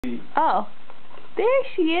Oh, there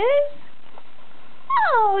she is.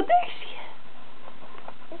 Oh, there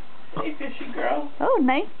she is. Hey, fishy girl. Oh,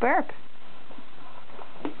 nice burp.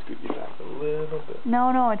 Scoot you back a little bit.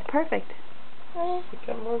 No, it's perfect. You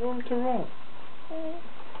got more room to run.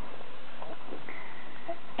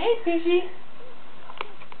 Hey, fishy.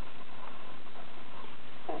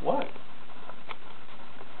 What?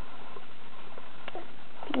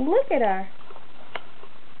 Look at her.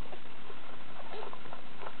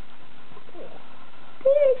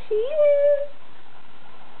 There she is.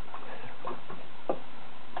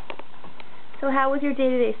 So how was your day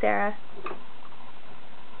today, Sarah?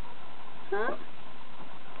 Huh?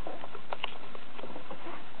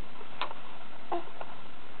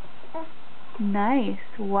 Nice.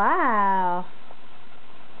 Wow.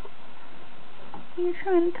 Are you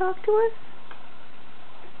trying to talk to us?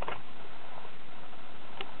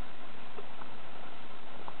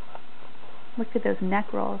 Look at those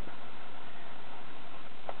neck rolls.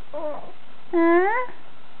 Huh?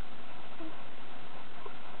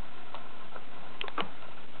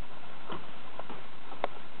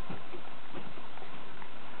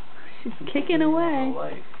 She's kicking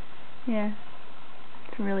away. Yeah.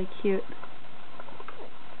 It's really cute.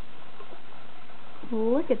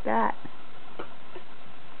 Look at that.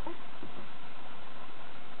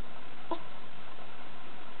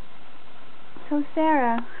 So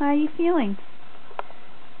Sarah, how are you feeling?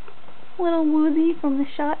 A little woozy from the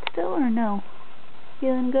shot still, or no?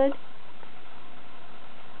 Feeling good?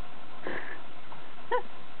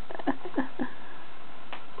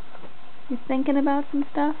 You thinking about some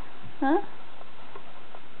stuff? Huh?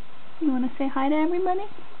 You want to say hi to everybody?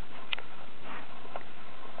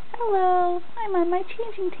 Hello, I'm on my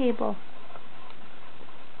changing table.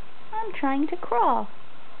 I'm trying to crawl.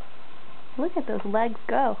 Look at those legs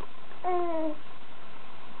go.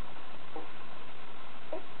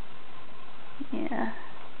 Yeah.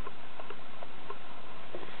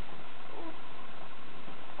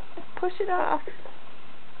 Push it off.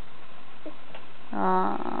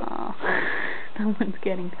 Oh, someone's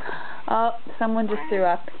getting... Oh, someone just threw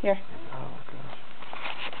up. Here. Oh, gosh.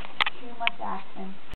 Too much action.